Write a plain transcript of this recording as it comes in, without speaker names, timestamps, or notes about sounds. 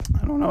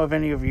don't know if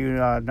any of you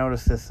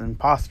noticed this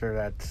imposter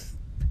that's,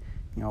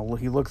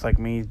 he looks like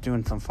me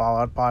doing some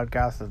Fallout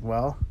podcasts as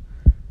well.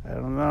 I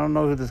don't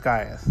know who this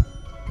guy is.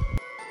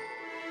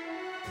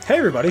 Hey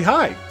everybody,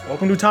 hi!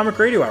 Welcome to Atomic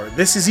Radio Hour.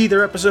 This is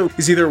either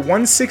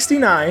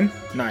 169,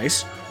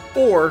 nice,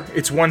 or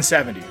it's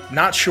 170.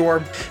 Not sure.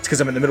 It's because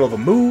I'm in the middle of a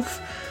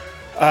move,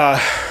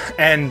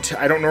 and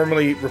I don't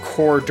normally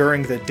record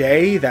during the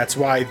day. That's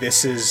why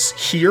this is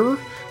here.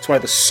 That's why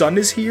the sun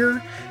is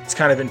here. It's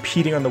kind of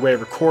impeding on the way I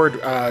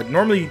record.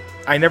 Normally,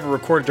 I never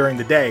record during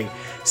the day,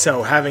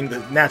 so having the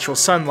natural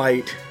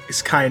sunlight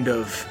is kind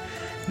of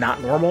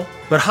not normal.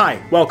 But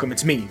hi, welcome,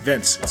 it's me,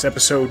 Vince. It's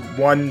episode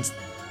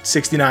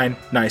 169,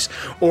 nice,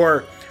 or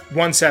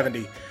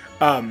 170.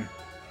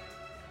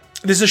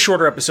 This is a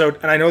shorter episode,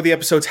 and I know the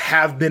episodes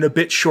have been a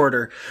bit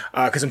shorter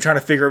because I'm trying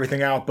to figure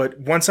everything out, but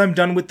once I'm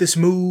done with this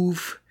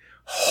move,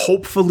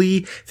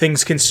 hopefully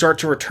things can start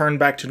to return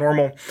back to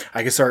normal.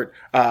 I can start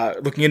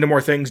looking into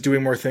more things,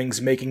 doing more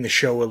things, making the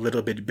show a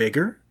little bit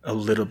bigger, a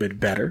little bit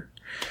better.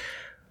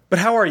 But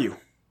how are you?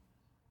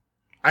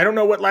 I don't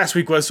know what last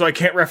week was, so I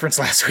can't reference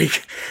last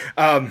week.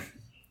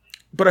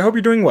 But I hope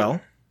you're doing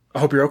well. I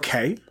hope you're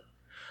okay.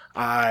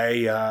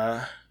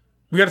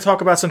 We got to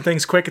talk about some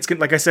things quick. It's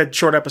like I said,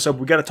 short episode.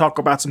 We got to talk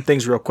about some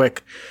things real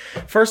quick.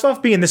 First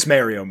off, being this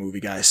Mario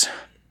movie, guys.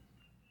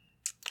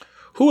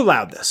 Who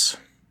allowed this?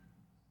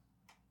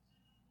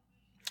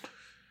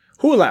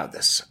 Who allowed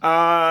this?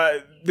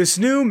 This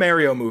new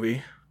Mario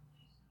movie.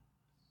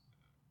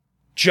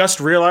 Just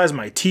realized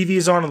my TV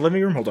is on in the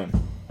living room. Hold on.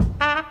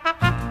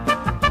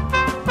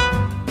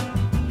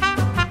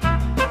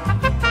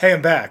 Hey,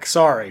 I'm back.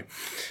 Sorry.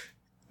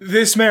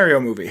 This Mario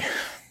movie.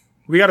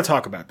 We got to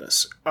talk about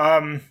this.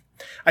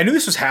 I knew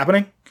this was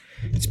happening.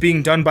 It's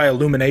being done by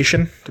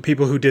Illumination, the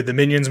people who did the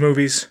Minions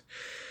movies.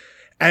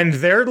 And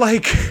they're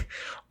like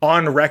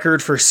on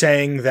record for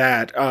saying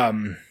that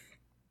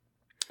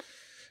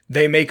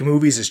they make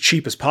movies as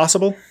cheap as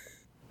possible.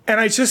 And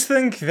I just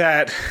think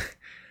that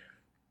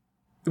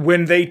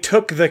when they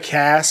took the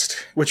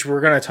cast, which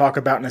we're going to talk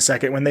about in a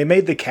second, when they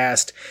made the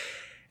cast,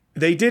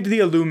 they did the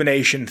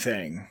Illumination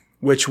thing,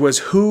 which was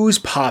who's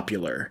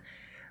popular.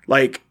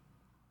 Like,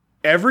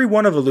 every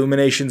one of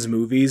Illumination's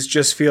movies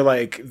just feel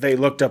like they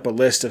looked up a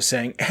list of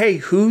saying, hey,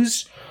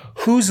 who's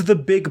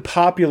the big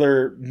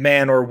popular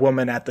man or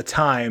woman at the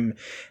time,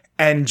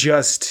 and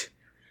just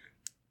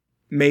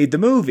made the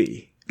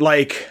movie.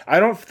 Like,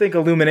 I don't think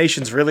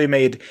Illumination's really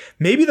made...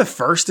 Maybe the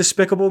first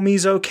Despicable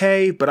Me's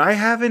okay, but I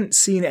haven't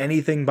seen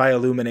anything by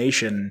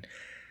Illumination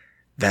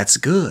that's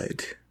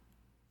good.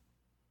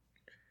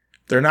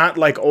 They're not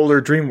like older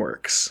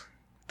DreamWorks.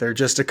 They're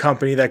just a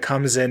company that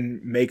comes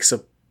in, makes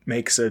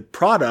a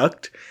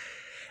product,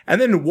 and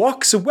then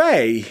walks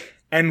away,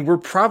 and we're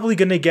probably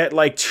going to get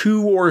like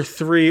 2 or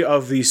 3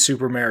 of these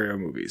Super Mario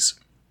movies.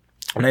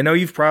 And I know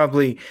you've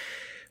probably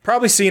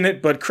seen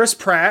it, but Chris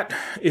Pratt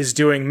is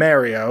doing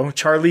Mario,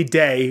 Charlie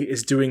Day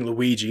is doing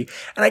Luigi,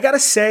 and I gotta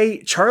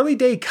say, Charlie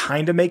Day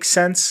kind of makes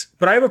sense,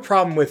 but I have a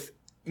problem with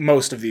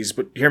most of these,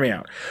 but hear me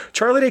out.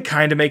 Charlie Day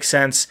kind of makes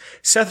sense.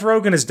 Seth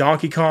Rogen is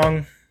Donkey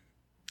Kong,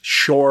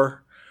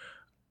 sure,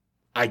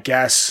 I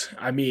guess.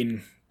 I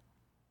mean,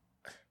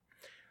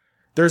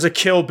 there's a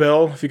Kill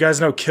Bill. If you guys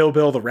know Kill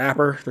Bill the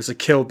rapper, there's a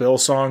Kill Bill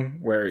song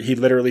where he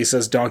literally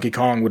says Donkey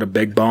Kong with a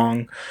big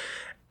bong.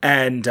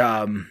 And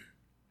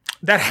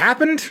that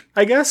happened,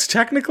 I guess,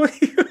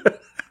 technically.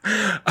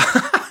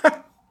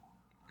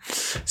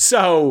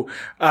 So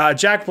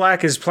Jack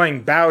Black is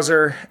playing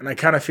Bowser, and I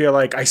kind of feel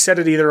like I said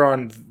it either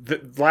on the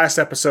last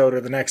episode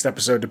or the next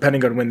episode,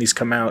 depending on when these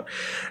come out,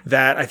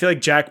 that I feel like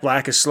Jack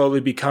Black is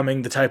slowly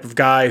becoming the type of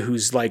guy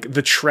who's like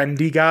the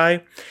trendy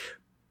guy.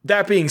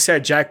 That being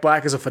said, Jack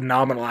Black is a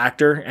phenomenal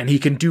actor, and he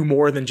can do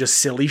more than just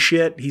silly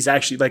shit. He's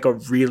actually like a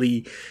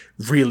really,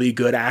 really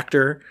good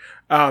actor.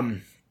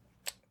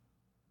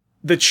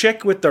 The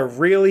chick with the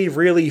really,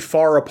 really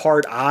far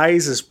apart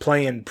eyes is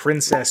playing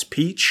Princess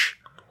Peach.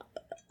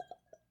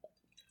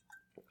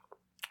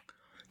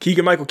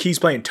 Keegan-Michael Key's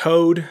playing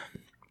Toad.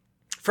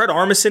 Fred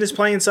Armisen is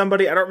playing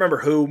somebody. I don't remember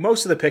who.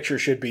 Most of the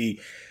pictures should be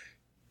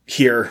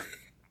here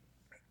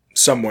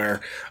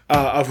somewhere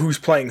of who's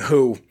playing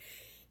who.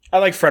 I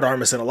like Fred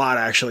Armisen a lot,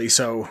 actually.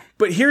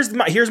 But here's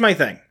my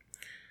thing.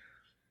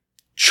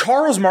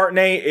 Charles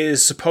Martinet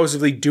is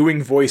supposedly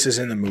doing voices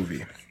in the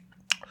movie.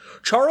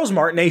 Charles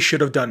Martinet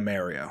should have done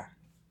Mario.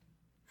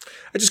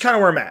 That's just kind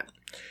of where I'm at.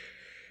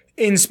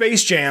 In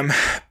Space Jam,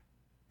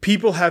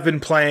 people have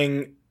been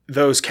playing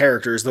those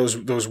characters,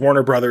 those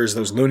Warner Brothers,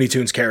 those Looney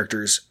Tunes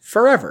characters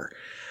forever.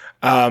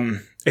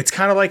 It's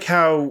kind of like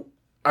how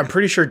I'm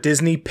pretty sure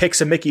Disney picks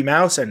a Mickey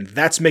Mouse, and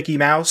that's Mickey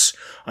Mouse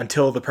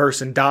until the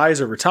person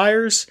dies or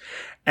retires.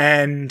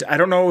 And I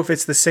don't know if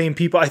it's the same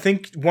people. I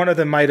think one of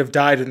them might have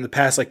died in the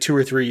past like 2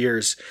 or 3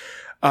 years.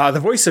 The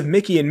voice of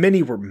Mickey and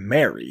Minnie were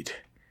married.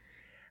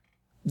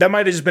 That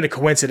might have just been a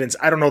coincidence.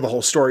 I don't know the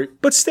whole story,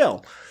 but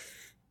still.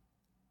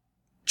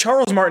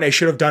 Charles Martinet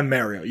should have done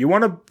Mario. You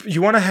want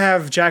to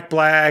have Jack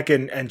Black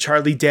and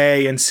Charlie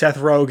Day and Seth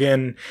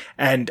Rogen,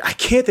 and I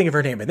can't think of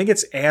her name. I think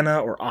it's Anna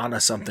or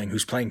Anna something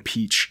who's playing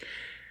Peach.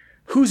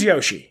 Who's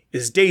Yoshi?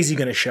 Is Daisy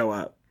going to show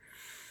up?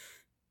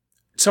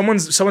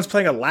 Someone's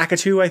playing a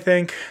Lakitu, I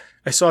think.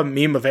 I saw a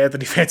meme of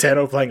Anthony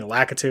Fantano playing a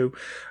Lakitu.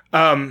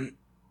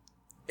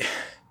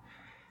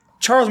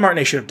 Charles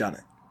Martinet should have done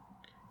it.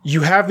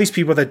 You have these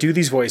people that do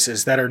these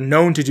voices, that are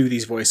known to do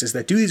these voices,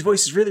 that do these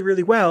voices really,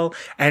 really well,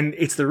 and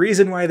it's the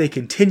reason why they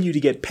continue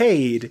to get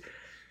paid.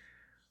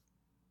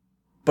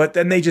 But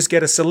then they just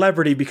get a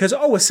celebrity because,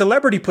 a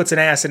celebrity puts an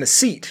ass in a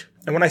seat.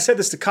 And when I said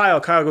this to Kyle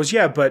goes,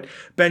 yeah, but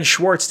Ben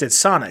Schwartz did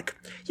Sonic.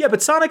 Yeah,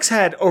 but Sonic's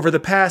had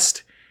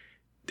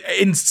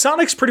in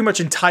Sonic's pretty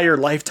much entire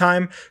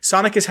lifetime,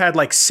 Sonic has had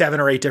like 7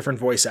 or 8 different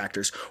voice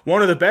actors.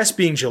 One of the best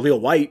being Jaleel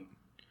White.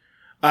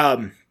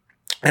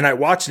 And I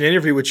watched an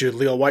interview with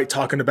Jaleel White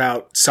talking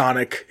about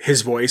Sonic,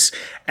 his voice,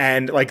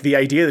 and like the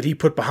idea that he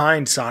put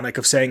behind Sonic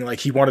of saying like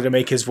he wanted to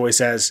make his voice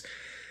as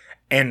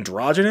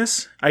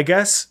androgynous, I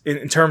guess,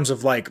 in terms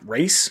of like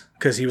race,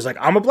 because he was like,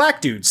 I'm a black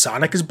dude,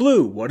 Sonic is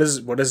blue. What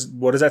does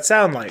that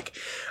sound like?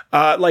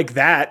 Like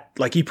that,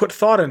 like he put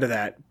thought into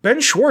that. Ben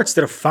Schwartz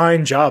did a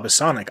fine job as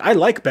Sonic. I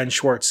like Ben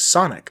Schwartz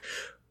Sonic.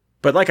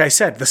 But like I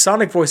said, the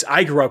Sonic voice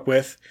I grew up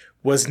with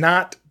was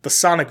not the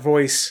Sonic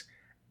voice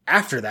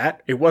after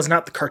that. It was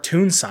not the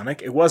cartoon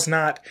Sonic. It was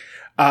not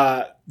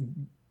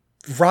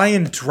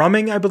Ryan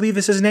Drumming, I believe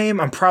is his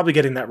name. I'm probably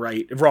getting that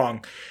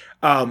wrong.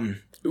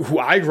 Who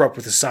I grew up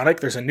with is Sonic.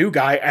 There's a new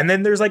guy, and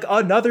then there's like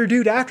another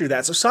dude after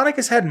that. So Sonic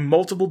has had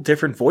multiple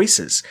different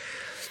voices.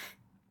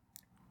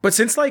 But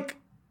since like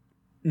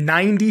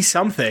 90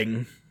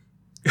 something,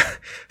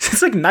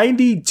 since like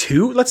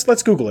 92,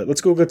 let's Google it.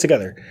 Let's Google it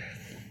together.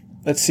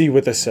 Let's see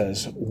what this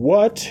says.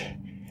 What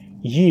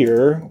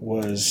year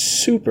was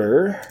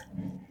Super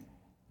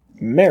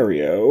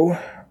Mario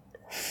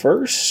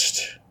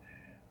first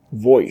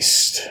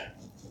voiced?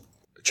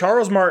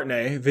 Charles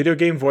Martinet, video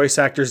game voice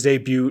actor's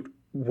debut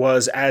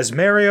was as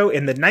Mario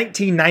in the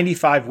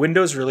 1995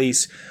 Windows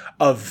release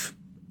of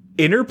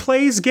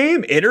Interplay's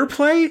game,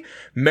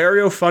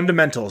 Mario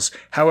Fundamentals.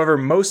 However,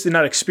 most did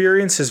not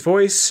experience his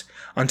voice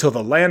until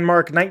the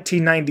landmark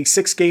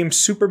 1996 game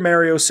Super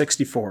Mario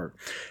 64.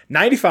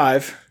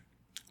 95,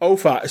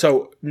 05,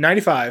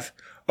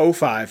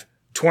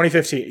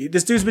 2015.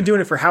 This dude's been doing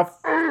it for how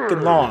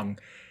fucking long?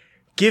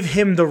 Give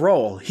him the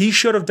role. He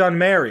should have done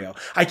Mario.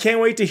 I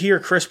can't wait to hear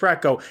Chris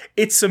Pratt go,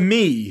 it's a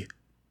me,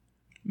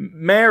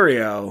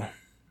 Mario.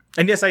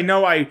 And yes, I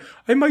know I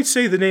might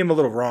say the name a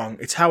little wrong.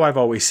 It's how I've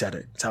always said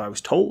it. It's how I was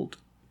told.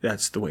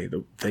 That's the way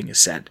the thing is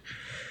said.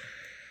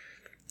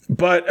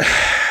 But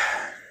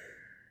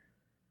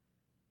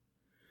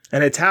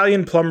an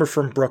Italian plumber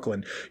from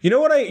Brooklyn. You know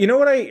what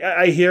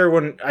I hear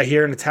when I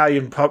hear an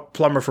Italian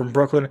plumber from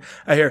Brooklyn?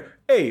 I hear,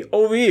 hey,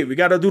 over here, we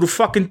gotta do the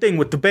fucking thing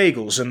with the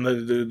bagels and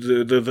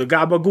the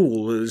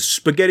gabagool, the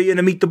spaghetti and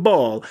the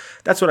meatball.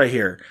 That's what I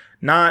hear.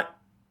 Not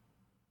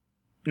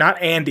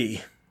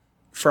Andy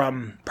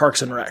from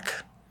Parks and Rec.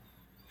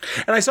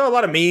 And I saw a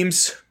lot of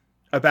memes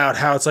about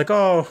how it's like,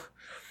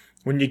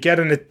 when you get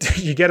an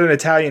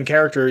Italian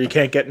character, you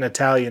can't get an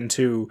Italian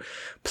to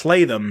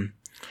play them.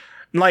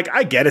 And like,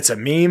 I get it's a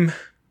meme,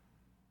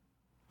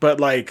 but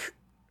like,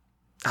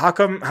 how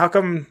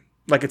come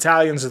like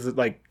Italians are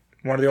like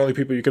one of the only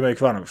people you can make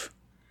fun of?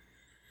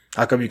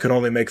 How come you can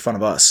only make fun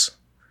of us?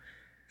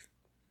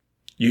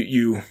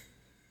 You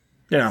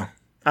know,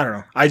 I don't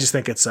know. I just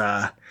think it's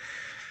a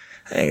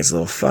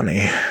little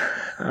funny.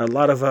 A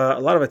lot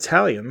of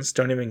Italians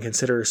don't even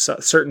consider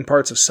certain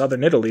parts of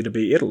southern Italy to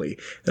be Italy.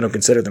 They don't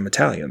consider them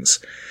Italians.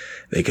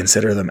 They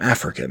consider them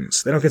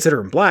Africans. They don't consider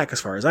them black, as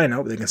far as I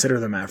know, but they consider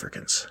them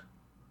Africans.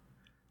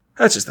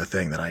 That's just the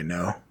thing that I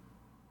know.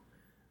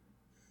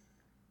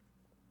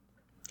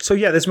 So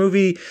yeah, this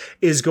movie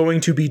is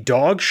going to be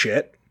dog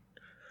shit.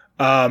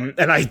 And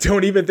I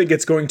don't even think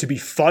it's going to be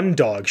fun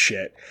dog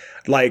shit.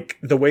 Like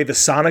the way the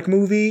Sonic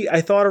movie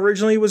I thought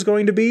originally was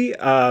going to be.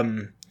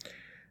 The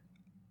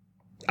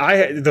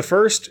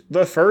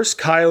first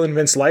Kyle and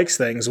Vince Likes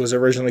Things was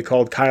originally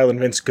called Kyle and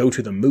Vince Go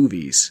to the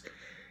Movies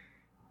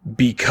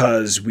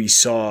because we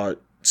saw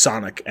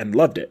Sonic and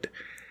loved it.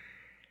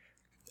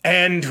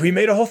 And we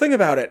made a whole thing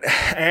about it.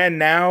 And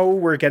now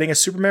we're getting a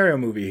Super Mario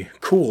movie.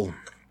 Cool.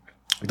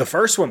 The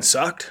first one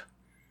sucked.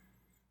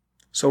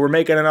 So we're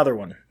making another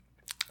one.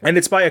 And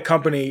it's by a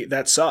company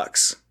that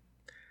sucks.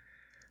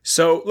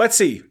 So let's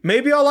see.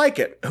 Maybe I'll like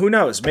it. Who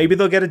knows? Maybe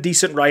they'll get a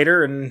decent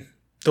writer and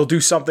they'll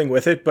do something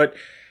with it. But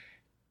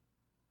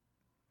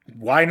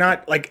why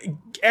not? Like,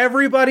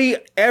 everybody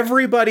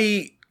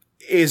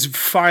is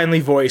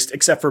finely voiced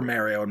except for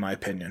Mario, in my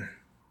opinion.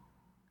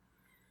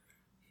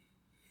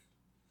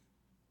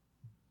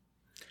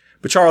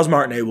 But Charles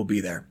Martinet will be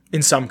there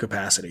in some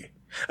capacity.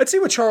 Let's see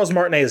what Charles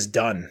Martinet has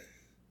done.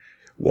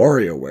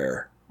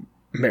 WarioWare,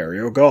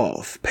 Mario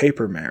Golf,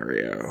 Paper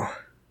Mario,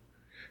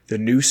 the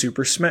new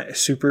Super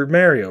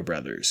Mario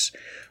Brothers,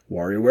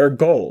 WarioWare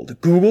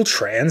Gold, Google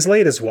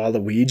Translate as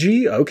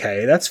Waluigi.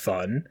 Okay, that's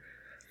fun.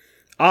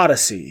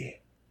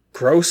 Odyssey,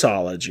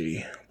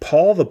 Grossology.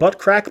 Paul the Butt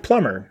Crack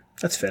Plumber.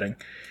 That's fitting.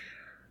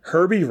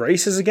 Herbie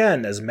races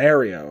again as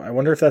Mario. I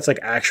wonder if that's like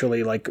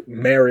actually like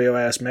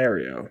Mario-ass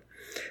Mario.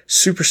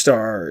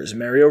 Superstars.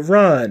 Mario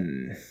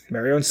Run.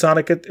 Mario and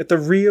Sonic at the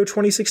Rio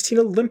 2016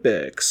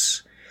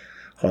 Olympics.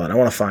 Hold on, I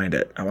want to find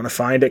it.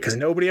 Because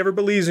nobody ever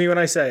believes me when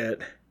I say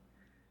it.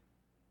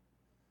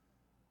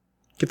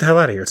 Get the hell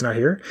out of here. It's not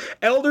here.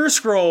 Elder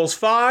Scrolls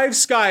V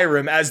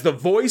Skyrim as the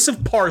voice of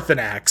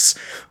Parthenax.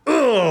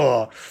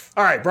 Ugh.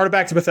 All right, brought it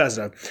back to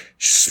Bethesda.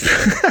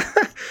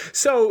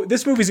 So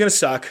this movie's going to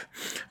suck.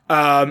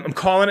 I'm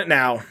calling it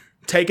now.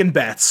 Taking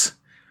bets.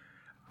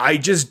 I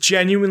just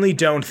genuinely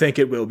don't think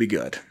it will be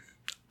good.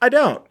 I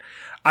don't.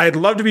 I'd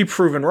love to be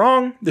proven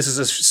wrong. This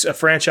is a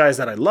franchise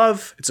that I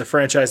love. It's a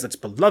franchise that's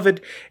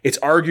beloved. It's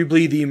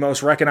arguably the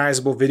most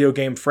recognizable video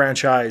game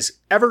franchise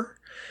ever.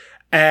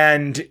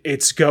 And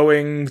it's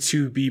going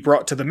to be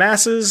brought to the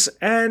masses,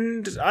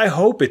 and I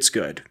hope it's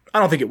good. I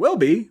don't think it will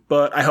be,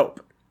 but I hope.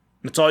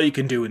 That's all you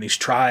can do in these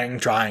trying,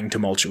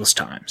 tumultuous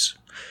times,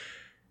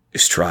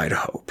 is try to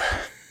hope.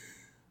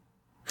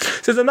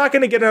 Since I'm not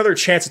going to get another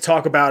chance to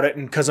talk about it,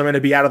 and because I'm going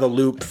to be out of the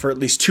loop for at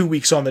least 2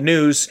 weeks on the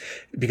news,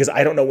 because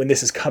I don't know when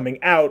this is coming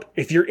out,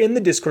 if you're in the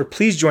Discord,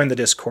 please join the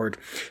Discord.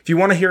 If you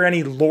want to hear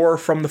any lore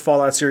from the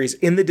Fallout series,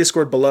 in the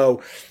Discord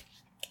below,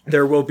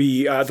 there will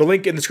be, the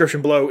link in the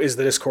description below is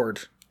the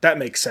Discord. That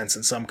makes sense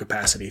in some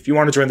capacity. If you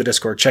want to join the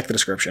Discord, check the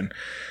description.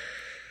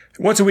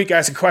 Once a week, I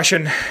ask a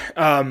question.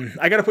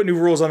 I got to put new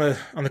rules on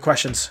the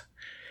questions.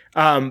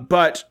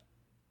 But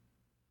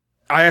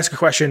I asked a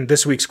question.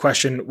 This week's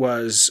question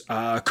was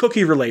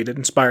cookie related,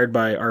 inspired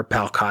by our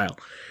pal Kyle.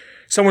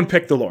 Someone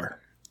picked the lore.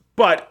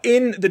 But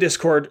in the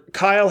Discord,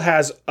 Kyle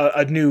has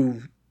a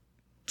new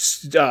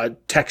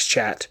text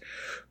chat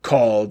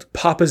called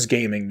Papa's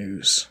Gaming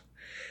News.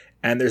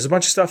 And there's a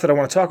bunch of stuff that I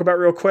want to talk about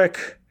real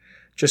quick.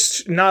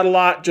 Just not a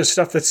lot, just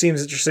stuff that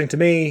seems interesting to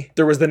me.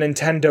 There was the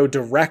Nintendo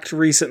Direct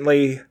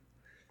recently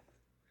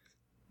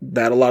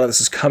that a lot of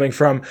this is coming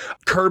from.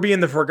 Kirby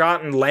and the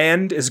Forgotten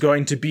Land is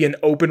going to be an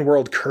open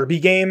world Kirby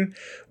game.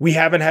 We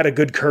haven't had a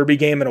good Kirby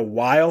game in a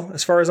while,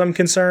 as far as I'm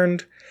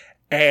concerned.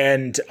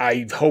 And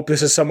I hope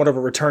this is somewhat of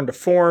a return to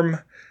form.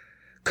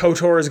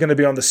 KOTOR is going to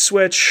be on the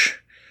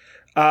Switch.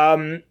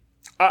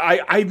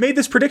 I made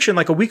this prediction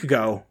like a week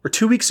ago, or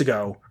 2 weeks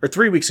ago, or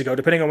 3 weeks ago,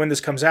 depending on when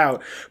this comes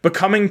out. But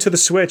coming to the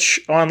Switch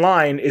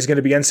online is going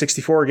to be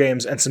N64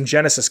 games and some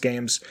Genesis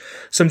games.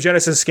 Some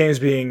Genesis games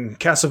being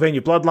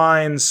Castlevania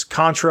Bloodlines,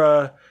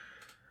 Contra,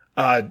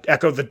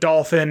 Echo the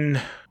Dolphin,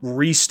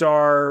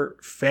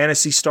 Ristar,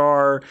 Phantasy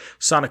Star,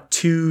 Sonic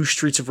 2,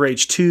 Streets of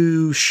Rage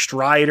 2,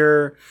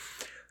 Strider,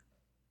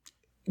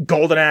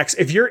 Golden Axe.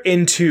 If you're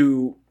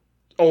into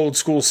old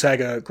school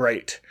Sega,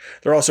 great.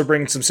 They're also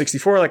bringing some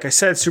 64, like I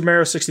said, Super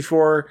Mario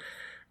 64,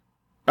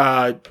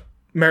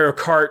 Mario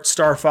Kart,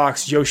 Star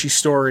Fox, Yoshi's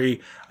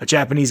Story, a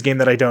Japanese game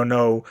that I don't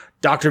know,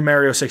 Dr.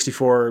 Mario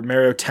 64,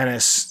 Mario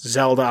Tennis,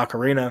 Zelda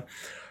Ocarina.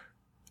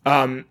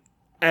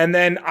 And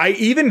then I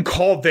even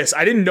called this,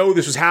 I didn't know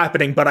this was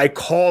happening, but I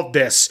called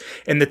this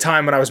in the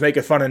time when I was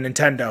making fun of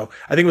Nintendo.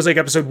 I think it was like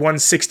episode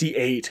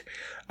 168.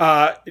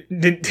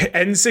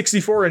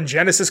 N64 and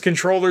Genesis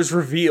controllers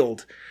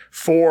revealed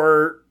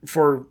for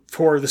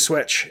the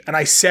Switch. And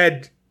I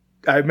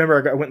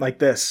remember I went like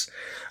this.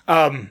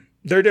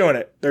 They're doing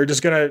it. They're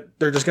just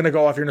gonna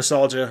go off your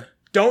nostalgia.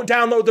 Don't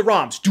download the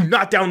ROMs. Do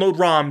not download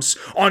ROMs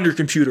on your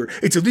computer.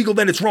 It's illegal,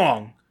 then it's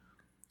wrong.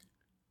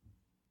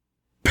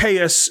 Pay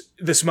us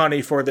this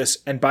money for this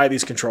and buy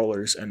these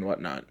controllers and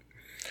whatnot.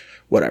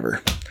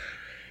 Whatever.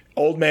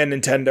 Old man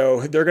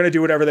Nintendo, they're going to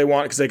do whatever they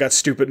want because they got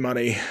stupid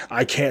money.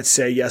 I can't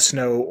say yes,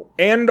 no,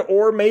 and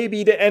or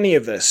maybe to any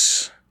of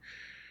this.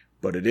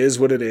 But it is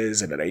what it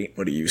is, and it ain't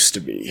what it used to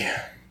be.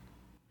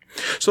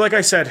 So like I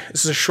said,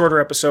 this is a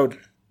shorter episode.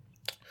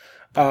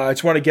 I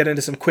just want to get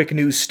into some quick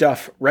news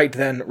stuff right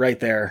then, right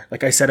there.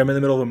 Like I said, I'm in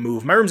the middle of a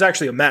move. My room's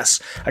actually a mess.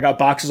 I got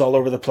boxes all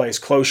over the place,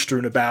 clothes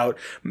strewn about.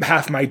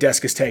 Half my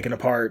desk is taken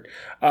apart.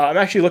 I'm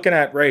actually looking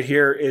at right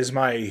here is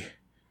my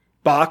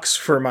box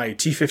for my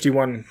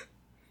T-51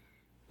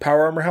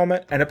 Power Armor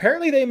helmet. And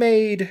apparently they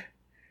made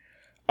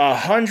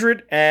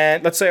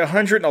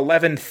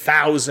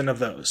 111,000 of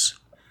those.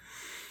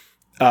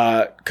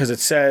 Because it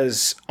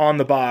says on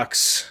the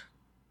box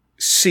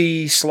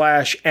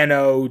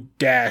C/NO-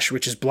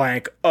 which is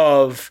blank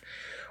of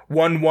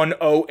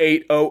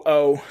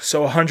 110800.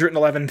 So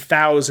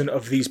 111,000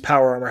 of these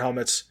Power Armor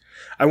helmets.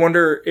 I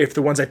wonder if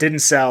the ones that didn't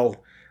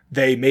sell,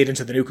 they made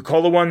into the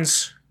Nuka-Cola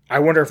ones. I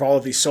wonder if all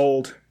of these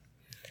sold.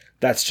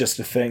 That's just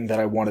a thing that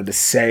I wanted to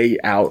say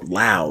out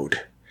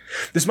loud.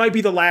 This might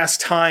be the last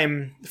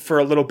time for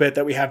a little bit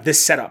that we have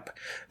this setup.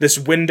 This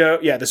window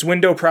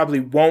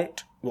probably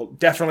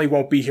definitely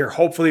won't be here.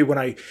 Hopefully when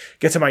I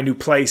get to my new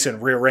place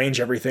and rearrange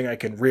everything, I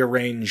can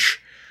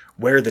rearrange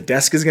where the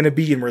desk is going to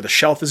be and where the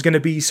shelf is going to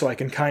be so I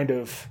can kind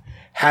of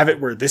have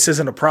it where this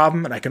isn't a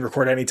problem and I can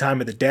record any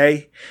time of the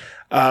day.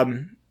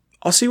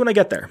 I'll see when I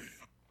get there.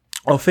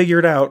 I'll figure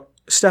it out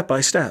step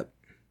by step.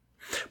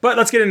 But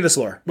let's get into this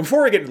lore.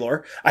 Before I get into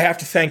lore, I have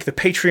to thank the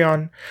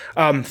Patreon.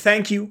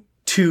 Thank you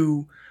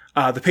to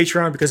the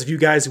Patreon. Because of you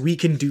guys, we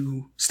can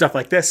do stuff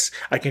like this.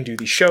 I can do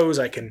these shows.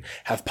 I can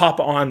have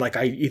Papa on like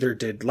I either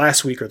did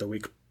last week or the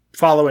week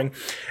following.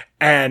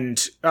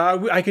 And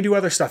I can do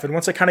other stuff. And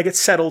once I kind of get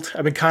settled,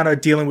 I've been kind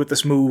of dealing with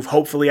this move.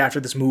 Hopefully after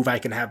this move, I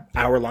can have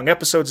hour-long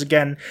episodes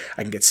again.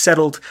 I can get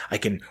settled. I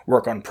can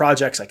work on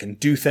projects. I can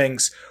do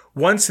things.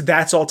 Once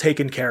that's all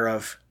taken care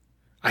of,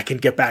 I can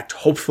get back to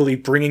hopefully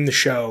bringing the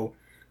show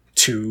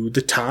to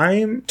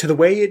the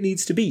way it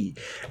needs to be.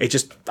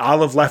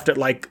 Olive left it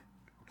like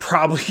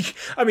probably,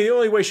 I mean, the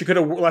only way she could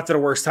have left at a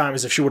worse time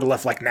is if she would have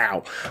left like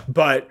now.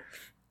 But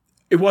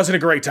it wasn't a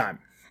great time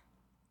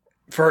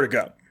for her to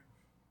go.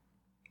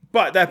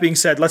 But that being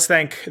said, let's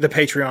thank the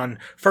Patreon.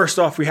 First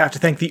off, we have to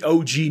thank the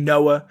OG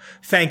Noah.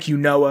 Thank you,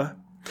 Noah.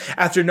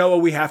 After Noah,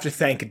 we have to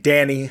thank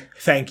Danny.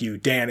 Thank you,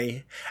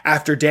 Danny.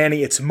 After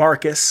Danny, it's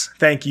Marcus.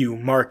 Thank you,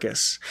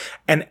 Marcus.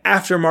 And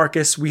after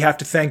Marcus, we have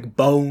to thank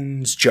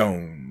Bones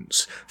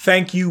Jones.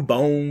 Thank you,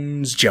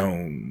 Bones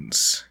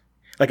Jones.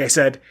 Like I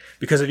said,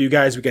 because of you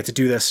guys, we get to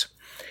do this.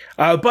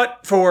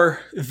 But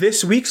for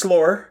this week's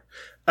lore,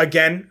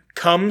 again,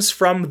 comes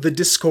from the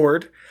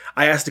Discord.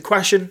 I asked a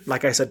question.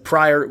 Like I said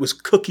prior, it was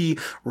cookie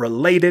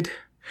related.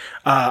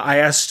 I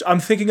asked,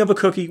 I'm thinking of a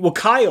cookie. Well,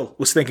 Kyle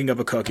was thinking of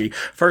a cookie.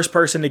 First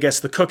person to guess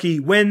the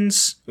cookie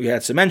wins. We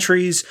had some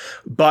entries,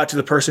 but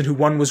the person who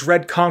won was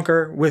Red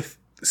Conker with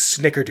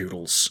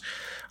Snickerdoodles.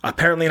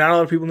 Apparently not a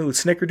lot of people knew what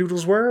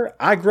Snickerdoodles were.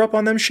 I grew up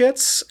on them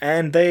shits,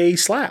 and they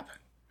slap.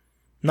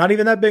 Not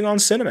even that big on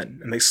cinnamon,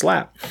 and they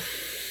slap.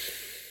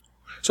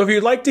 So if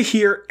you'd like to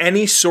hear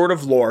any sort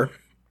of lore,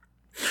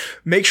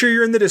 make sure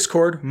you're in the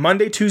Discord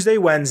Monday, Tuesday,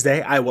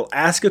 Wednesday. I will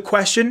ask a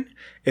question.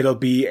 It'll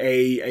be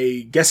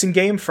a guessing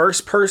game.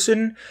 First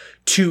person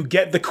to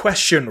get the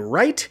question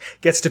right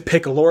gets to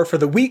pick a lore for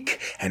the week.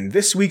 And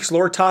this week's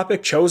lore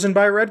topic, chosen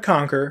by Red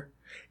Conker,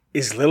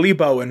 is Lily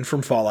Bowen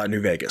from Fallout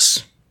New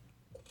Vegas.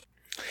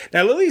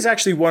 Now, Lily is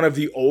actually one of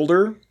the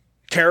older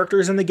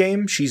characters in the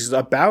game. She's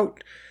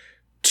about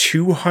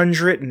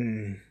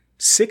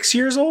 206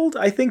 years old,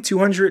 I think,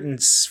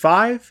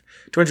 205,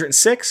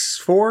 206,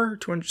 4,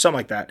 200, something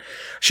like that.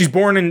 She's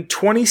born in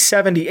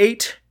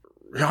 2078,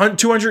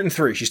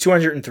 203. She's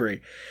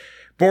 203.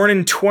 Born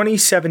in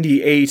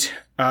 2078.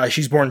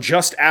 She's born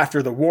just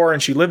after the war,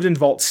 and she lived in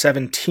Vault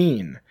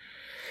 17.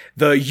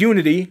 The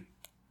Unity,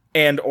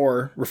 and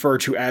or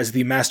referred to as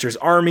the Master's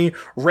Army,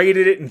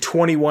 raided it in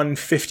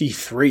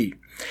 2153.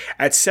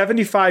 At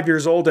 75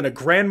 years old and a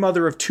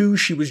grandmother of 2,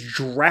 she was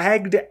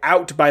dragged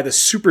out by the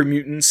super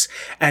mutants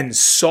and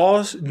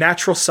saw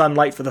natural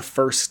sunlight for the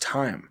first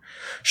time.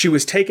 She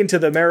was taken to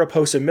the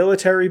Mariposa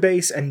military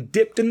base and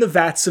dipped in the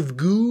vats of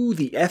goo,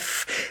 the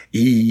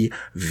FEV.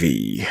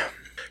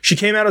 She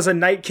came out as a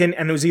Nightkin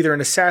and was either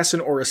an assassin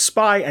or a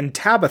spy, and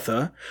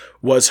Tabitha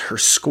was her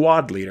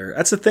squad leader.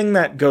 That's the thing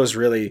that goes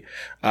really,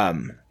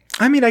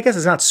 I mean, I guess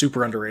it's not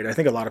super underrated. I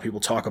think a lot of people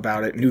talk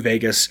about it. New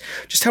Vegas,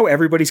 just how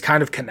everybody's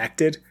kind of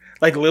connected.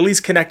 Like, Lily's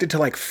connected to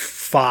like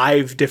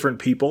 5 different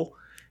people,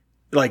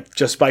 like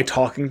just by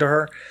talking to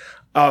her.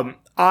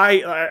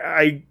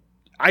 I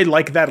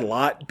like that a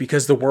lot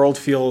because the world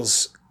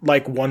feels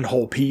like one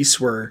whole piece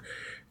where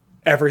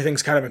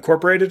everything's kind of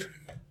incorporated.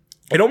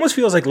 It almost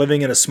feels like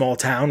living in a small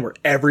town where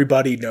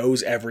everybody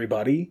knows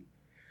everybody.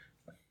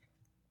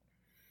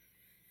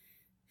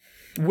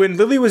 When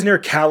Lily was near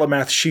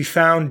Calumet, she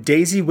found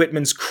Daisy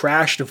Whitman's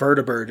crashed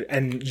vertibird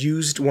and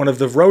used one of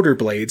the rotor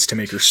blades to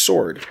make her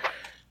sword.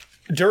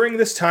 During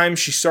this time,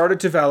 she started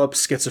to develop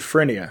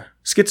schizophrenia.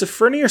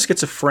 Schizophrenia or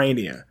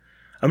schizophrenia?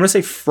 I'm going to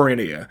say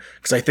phrenia,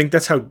 because I think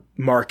that's how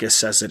Marcus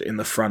says it in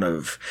the front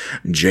of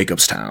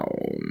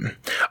Jacobstown.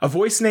 A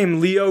voice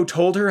named Leo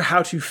told her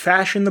how to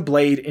fashion the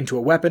blade into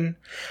a weapon.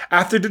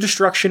 After the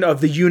destruction of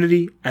the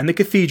Unity and the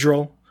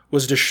Cathedral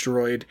was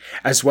destroyed,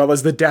 as well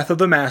as the death of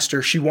the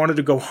Master, she wanted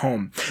to go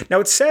home. Now,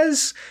 it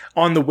says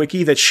on the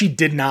wiki that she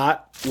did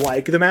not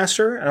like the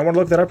Master, and I want to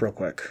look that up real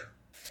quick.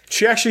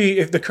 She actually,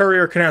 if the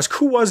courier can ask,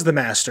 who was the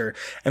Master?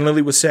 And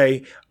Lily would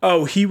say,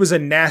 oh, he was a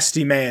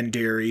nasty man,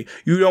 dearie.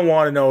 You don't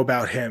want to know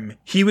about him.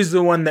 He was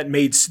the one that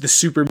made the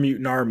super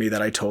mutant army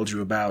that I told you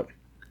about.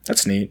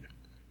 That's neat.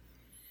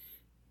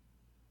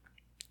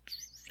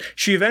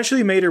 She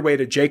eventually made her way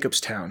to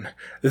Jacobstown.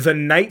 The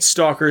Night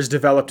Stalkers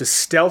developed a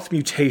stealth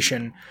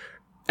mutation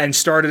and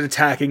started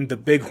attacking the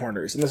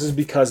Bighorners. And this is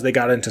because they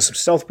got into some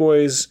stealth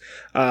boys.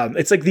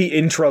 It's like the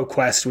intro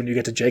quest when you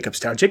get to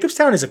Jacobstown.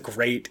 Jacobstown is a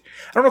great...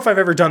 I don't know if I've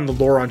ever done the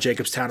lore on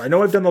Jacobstown. I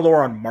know I've done the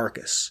lore on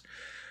Marcus.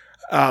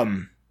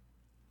 But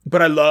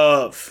I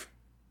love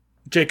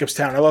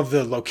Jacobstown. I love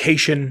the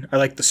location. I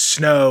like the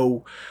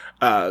snow.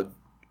 I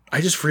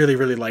just really,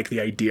 really like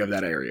the idea of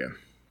that area.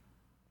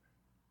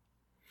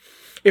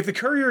 If the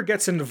courier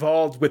gets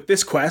involved with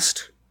this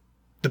quest,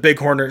 the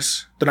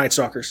Bighorners, the Night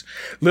Stalkers,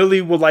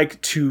 Lily will like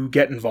to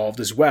get involved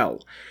as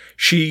well.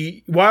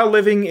 While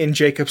living in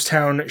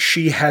Jacobstown,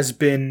 she has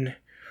been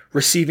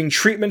receiving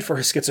treatment for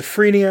her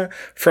schizophrenia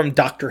from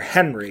Dr.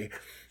 Henry.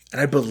 And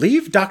I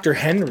believe Dr.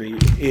 Henry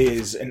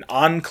is an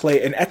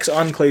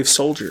ex-Enclave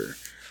soldier,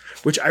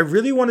 which I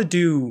really want to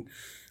do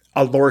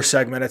a lore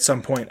segment at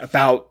some point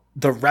about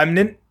the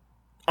remnant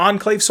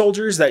Enclave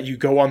soldiers that you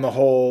go on the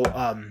whole,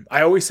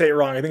 I always say it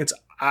wrong. I think it's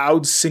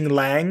Aud Sing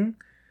Lang,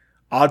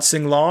 Odd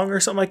Sing Long or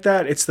something like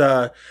that. It's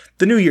the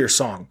New Year's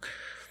song.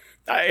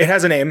 It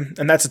has a name,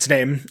 and that's its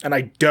name, and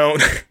I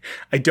don't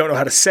know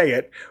how to say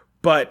it,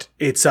 but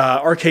it's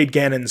Arcade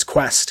Ganon's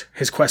quest,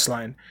 his quest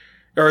line,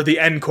 or the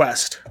end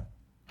quest,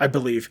 I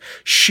believe.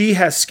 She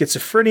has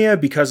schizophrenia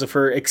because of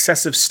her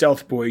excessive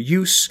stealth boy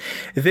use.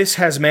 This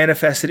has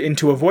manifested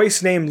into a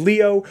voice named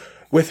Leo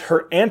with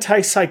her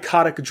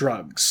antipsychotic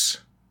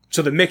drugs.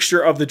 So the mixture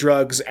of the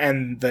drugs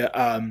and the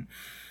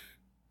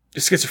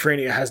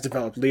schizophrenia has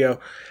developed Leo.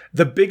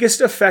 The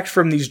biggest effect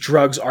from these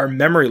drugs are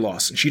memory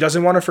loss, and she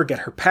doesn't want to forget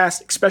her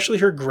past, especially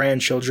her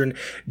grandchildren,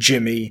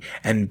 Jimmy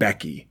and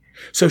Becky.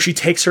 So she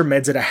takes her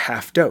meds at a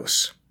half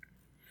dose.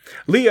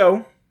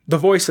 Leo, the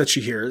voice that she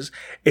hears,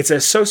 it's a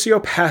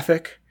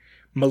sociopathic,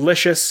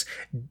 malicious,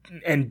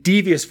 and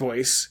devious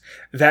voice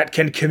that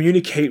can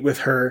communicate with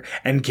her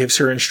and gives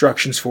her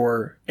instructions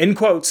for, in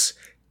quotes,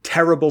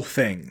 terrible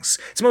things.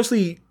 It's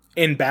mostly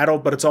in battle,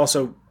 but it's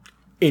also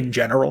in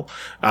general.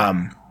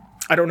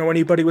 I don't know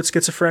anybody with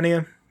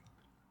schizophrenia.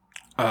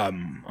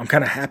 I'm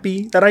kind of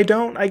happy that I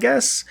don't, I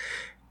guess,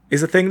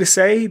 is a thing to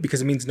say,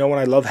 because it means no one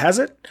I love has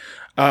it.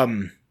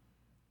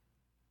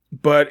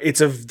 But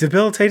it's a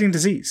debilitating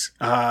disease.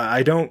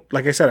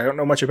 Like I said, I don't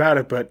know much about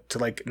it, but to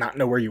like not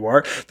know where you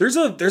are. There's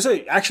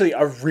actually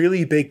a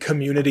really big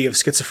community of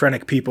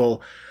schizophrenic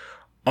people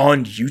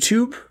on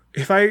YouTube.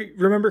 If I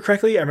remember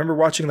correctly, I remember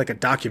watching like a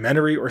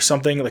documentary or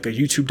something, like a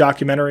YouTube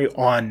documentary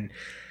on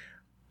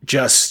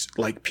just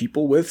like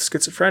people with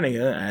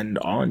schizophrenia and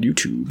on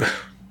YouTube.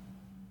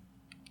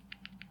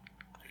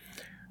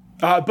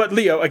 But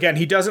Leo, again,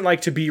 he doesn't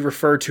like to be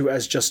referred to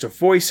as just a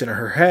voice in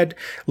her head.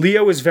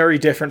 Leo is very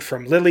different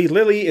from Lily.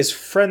 Lily is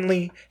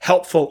friendly,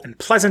 helpful, and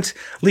pleasant.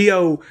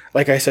 Leo,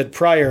 like I said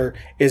prior,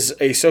 is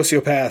a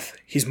sociopath.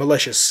 He's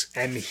malicious,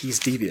 and he's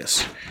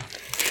devious.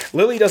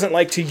 Lily doesn't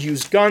like to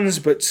use guns,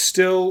 but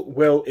still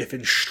will if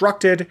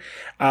instructed.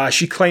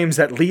 She claims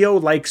that Leo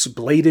likes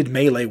bladed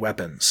melee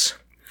weapons.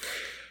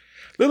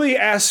 Lily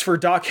asks for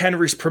Doc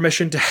Henry's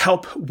permission to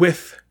help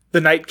with the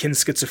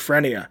Nightkin's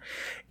schizophrenia,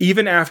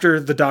 even after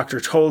the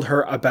doctor told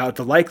her about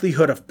the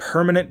likelihood of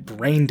permanent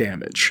brain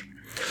damage.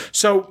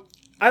 So,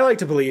 I like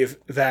to believe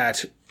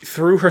that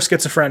through her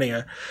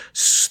schizophrenia,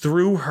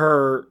 through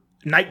her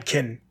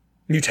Nightkin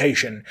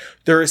mutation,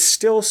 there is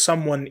still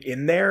someone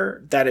in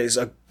there that is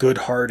a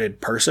good-hearted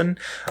person.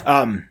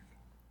 I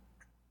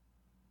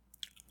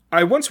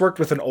once worked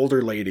with an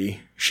older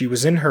lady. She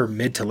was in her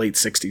mid to late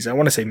 60s. I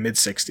want to say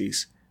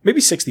mid-60s. Maybe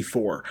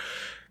 64.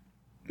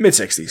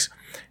 Mid-60s.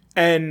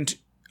 And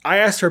I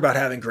asked her about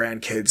having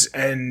grandkids,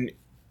 and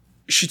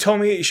she told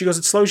me, she goes,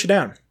 it slows you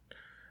down.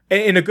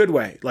 In a good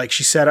way. Like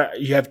she said,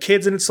 you have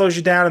kids and it slows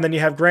you down, and then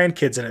you have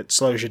grandkids and it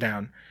slows you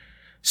down.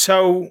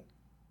 So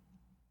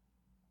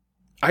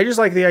I just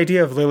like the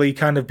idea of Lily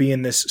kind of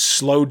being this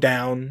slowed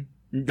down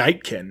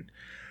Nightkin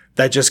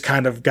that just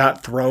kind of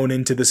got thrown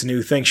into this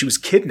new thing. She was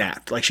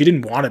kidnapped. Like she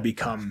didn't want to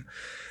become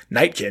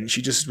Nightkin.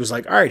 She just was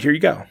like, all right, here you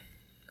go.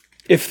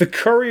 If the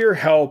courier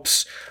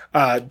helps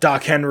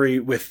Doc Henry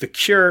with the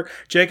cure,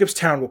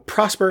 Jacobstown will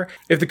prosper.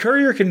 If the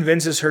courier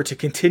convinces her to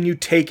continue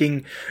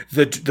taking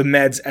the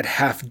meds at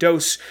half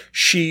dose,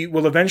 she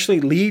will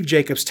eventually leave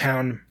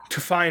Jacobstown to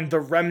find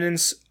the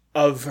remnants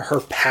of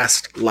her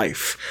past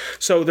life.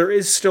 So there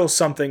is still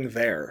something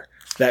there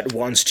that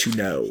wants to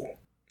know.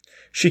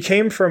 She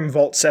came from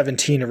Vault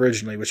 17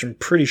 originally, which I'm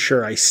pretty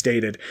sure I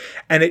stated,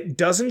 and it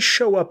doesn't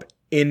show up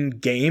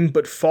in-game,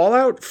 but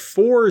Fallout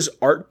 4's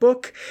art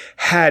book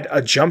had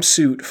a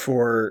jumpsuit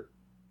for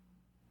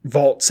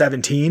Vault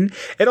 17.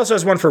 It also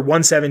has one for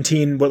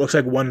 117, what looks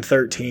like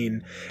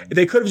 113.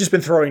 They could have just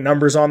been throwing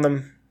numbers on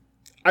them.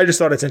 I just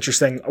thought it's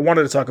interesting. I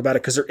wanted to talk about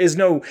it because there is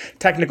no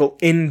technical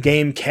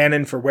in-game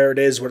canon for where it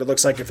is, what it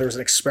looks like if there was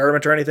an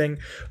experiment or anything,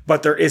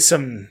 but there is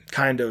some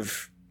kind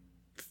of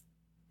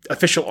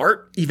official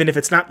art, even if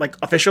it's not like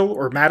official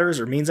or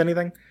matters or means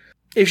anything.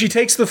 If she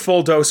takes the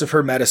full dose of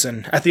her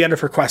medicine at the end of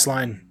her quest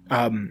line,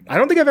 I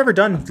don't think I've ever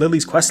done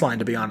Lily's quest line,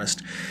 to be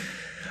honest.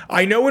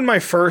 I know in my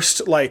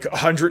first,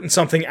 100 and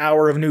something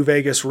hour of New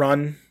Vegas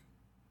run,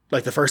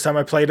 like the first time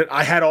I played it,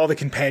 I had all the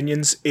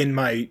companions in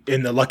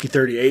the Lucky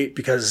 38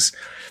 because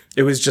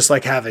it was just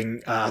like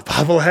having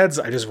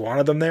bobbleheads. I just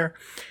wanted them there.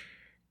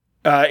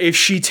 If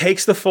she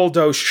takes the full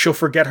dose, she'll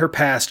forget her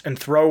past and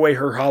throw away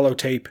her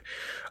holotape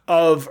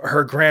of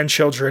her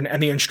grandchildren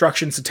and the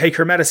instructions to take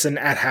her medicine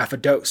at half a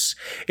dose.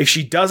 If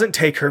she doesn't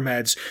take her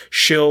meds,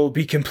 she'll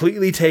be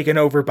completely taken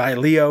over by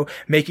Leo,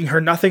 making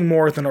her nothing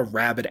more than a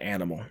rabid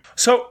animal.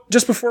 So,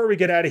 just before we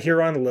get out of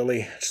here on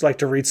Lily, I'd just like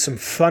to read some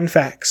fun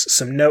facts,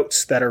 some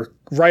notes that are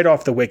right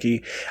off the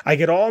wiki. I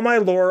get all my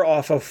lore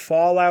off of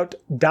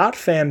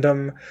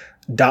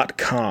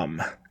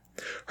fallout.fandom.com.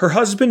 Her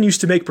husband used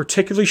to make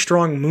particularly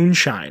strong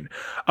moonshine,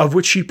 of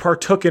which she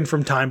partook in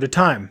from time to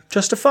time.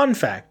 Just a fun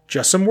fact,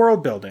 just some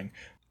world building.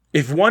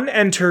 If one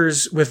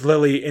enters with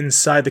Lily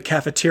inside the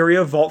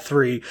cafeteria Vault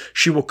 3,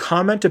 she will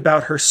comment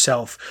about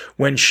herself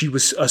when she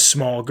was a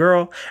small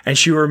girl, and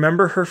she will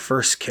remember her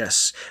first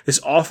kiss. This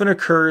often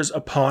occurs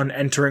upon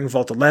entering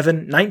Vault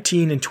 11,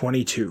 19, and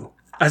 22.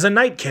 As a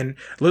Nightkin,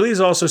 Lily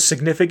is also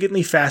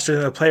significantly faster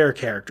than the player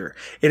character.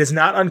 It is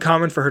not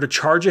uncommon for her to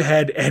charge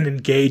ahead and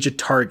engage a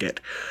target,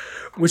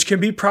 which can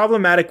be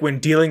problematic when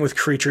dealing with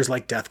creatures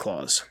like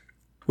Deathclaws.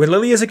 When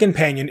Lily is a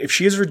companion, if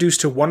she is reduced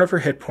to one of her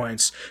hit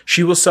points,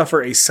 she will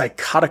suffer a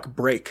psychotic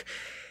break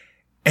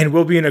and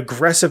will be in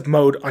aggressive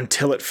mode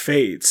until it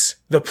fades.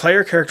 The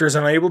player character is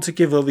unable to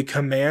give Lily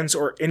commands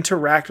or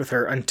interact with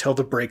her until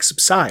the break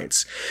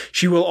subsides.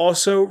 She will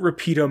also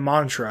repeat a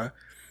mantra,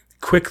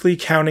 quickly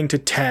counting to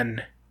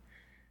 10.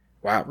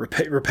 Wow,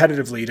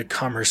 repetitively to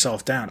calm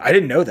herself down. I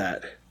didn't know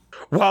that.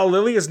 While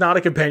Lily is not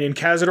a companion,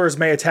 Cazadors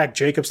may attack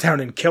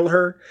Jacobstown and kill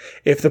her.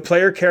 If the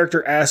player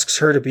character asks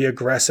her to be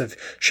aggressive,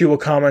 she will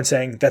comment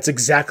saying, "That's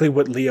exactly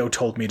what Leo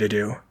told me to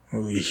do."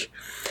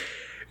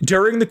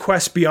 During the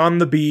quest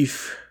Beyond the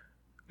Beef,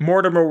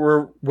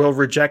 Mortimer will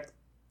reject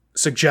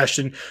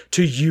suggestion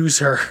to use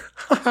her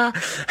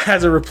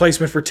as a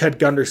replacement for Ted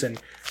Gunderson,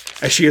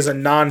 as she is a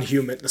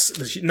non-human,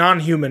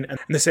 and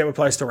the same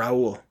applies to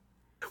Raoul.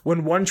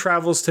 When one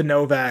travels to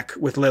Novak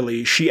with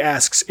Lily, she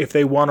asks if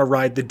they want to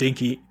ride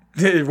Dinky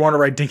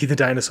the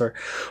dinosaur.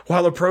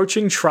 While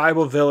approaching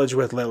Tribal Village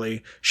with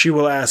Lily, she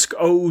will ask,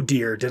 "Oh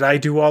dear, did I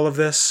do all of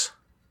this?"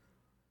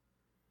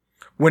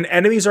 When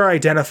enemies are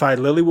identified,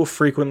 Lily will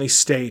frequently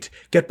state,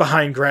 "Get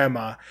behind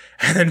Grandma,"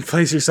 and then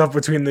place herself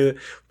between the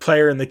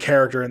player and the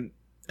character and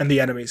the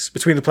enemies.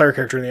 Between the player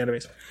character and the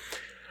enemies.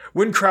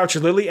 When crouched,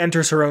 Lily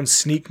enters her own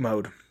sneak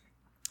mode,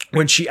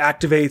 when she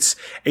activates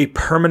a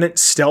permanent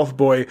stealth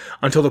buoy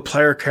until the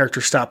player character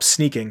stops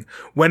sneaking.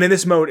 When in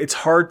this mode,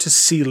 it's hard to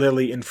see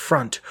Lily in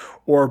front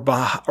or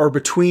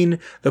between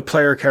the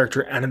player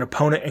character and an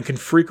opponent, and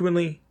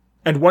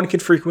one can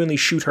frequently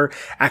shoot her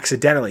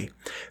accidentally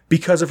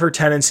because of her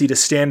tendency to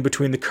stand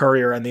between the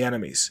courier and the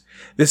enemies.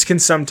 This can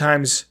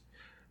sometimes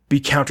be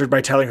countered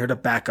by telling her to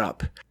back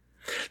up.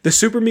 The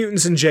super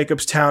mutants in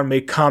Jacobstown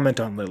may comment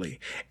on Lily,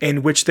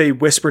 in which they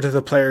whisper to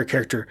the player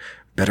character,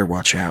 "Better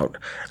watch out.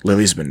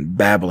 Lily's been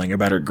babbling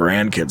about her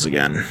grandkids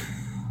again."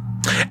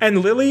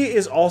 And Lily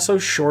is also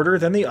shorter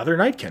than the other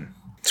Nightkin.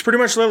 It's pretty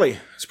much Lily.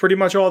 It's pretty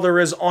much all there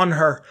is on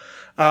her.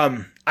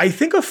 I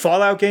think a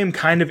Fallout game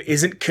kind of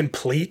isn't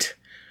complete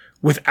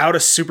without a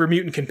super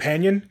mutant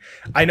companion.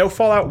 I know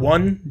Fallout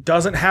 1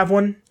 doesn't have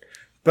one,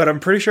 but I'm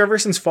pretty sure ever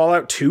since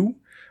Fallout 2,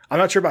 I'm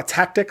not sure about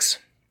Tactics,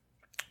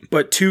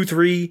 but 2,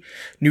 3,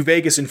 New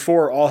Vegas, and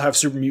 4 all have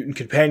super mutant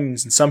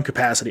companions in some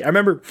capacity. I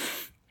remember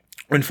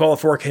when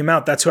Fallout 4 came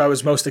out, that's who I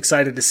was most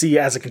excited to see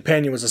as a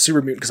companion, was a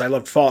super mutant, because I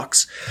loved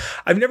Fox.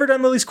 I've never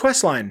done Lily's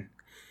questline.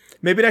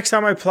 Maybe next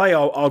time I play,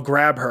 I'll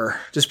grab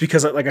her, just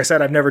because, like I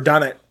said, I've never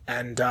done it,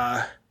 and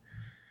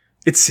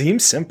it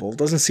seems simple. It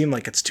doesn't seem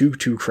like it's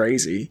too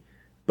crazy,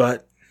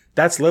 but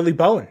that's Lily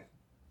Bowen.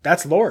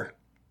 That's lore.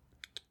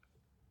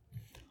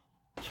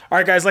 All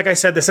right, guys, like I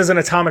said, this is an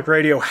Atomic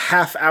Radio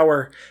half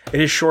hour. It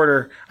is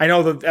shorter. I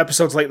know the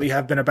episodes lately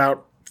have been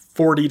about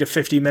 40 to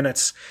 50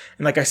 minutes.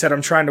 And like I said,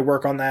 I'm trying to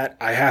work on that.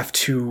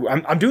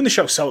 I'm doing the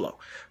show solo.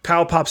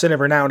 Pal pops in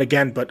every now and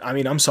again, but I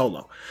mean, I'm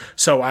solo.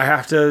 So I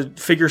have to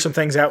figure some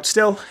things out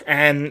still.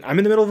 And I'm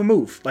in the middle of a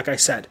move, like I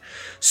said.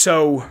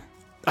 So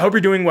I hope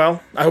you're doing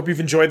well. I hope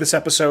you've enjoyed this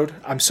episode.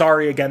 I'm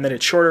sorry again that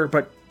it's shorter,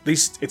 but at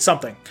least it's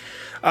something.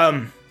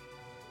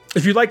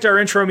 If you liked our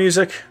intro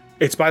music,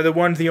 it's by the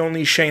one, the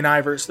only Shane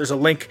Ivers. There's a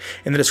link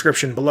in the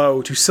description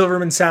below to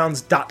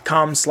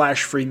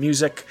silvermansounds.com/free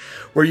music,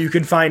 where you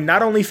can find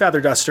not only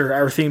Feather Duster,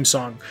 our theme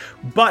song,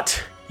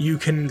 but you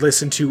can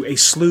listen to a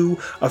slew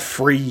of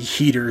free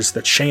heaters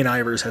that Shane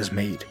Ivers has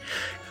made.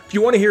 If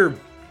you want to hear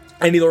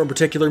any lore in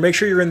particular, make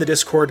sure you're in the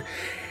Discord,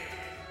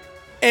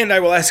 and I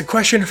will ask a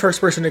question. First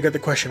person to get the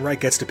question right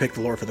gets to pick the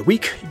lore for the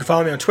week. You can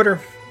follow me on Twitter.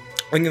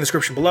 Link in the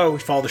description below.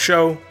 Follow the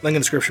show. Link in the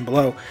description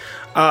below.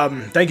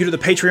 Thank you to the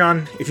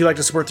Patreon. If you'd like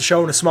to support the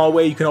show in a small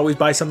way, you can always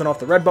buy something off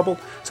the Redbubble.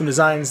 Some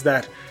designs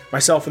that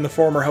myself and the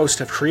former host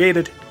have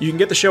created. You can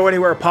get the show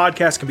anywhere a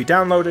podcast can be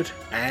downloaded.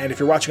 And if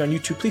you're watching on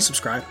YouTube, please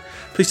subscribe.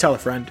 Please tell a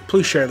friend.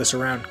 Please share this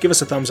around. Give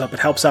us a thumbs up. It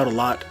helps out a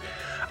lot.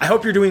 I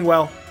hope you're doing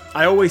well.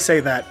 I always say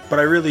that, but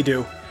I really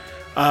do.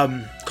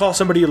 Call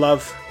somebody you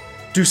love.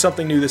 Do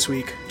something new this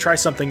week. Try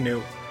something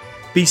new.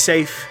 Be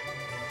safe.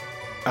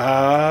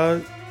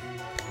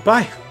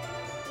 Bye.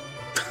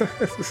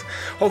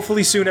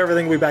 Hopefully soon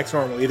everything will be back to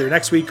normal. Either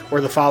next week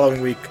or the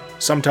following week.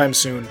 Sometime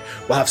soon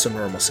we'll have some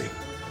normalcy.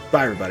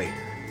 Bye, everybody.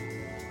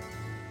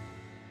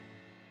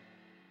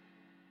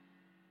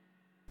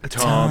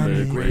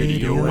 Atomic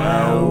Radio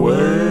Hour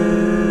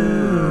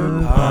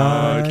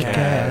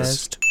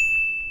Podcast.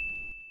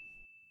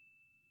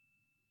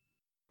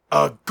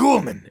 A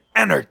Ghoulman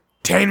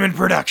Entertainment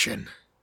production.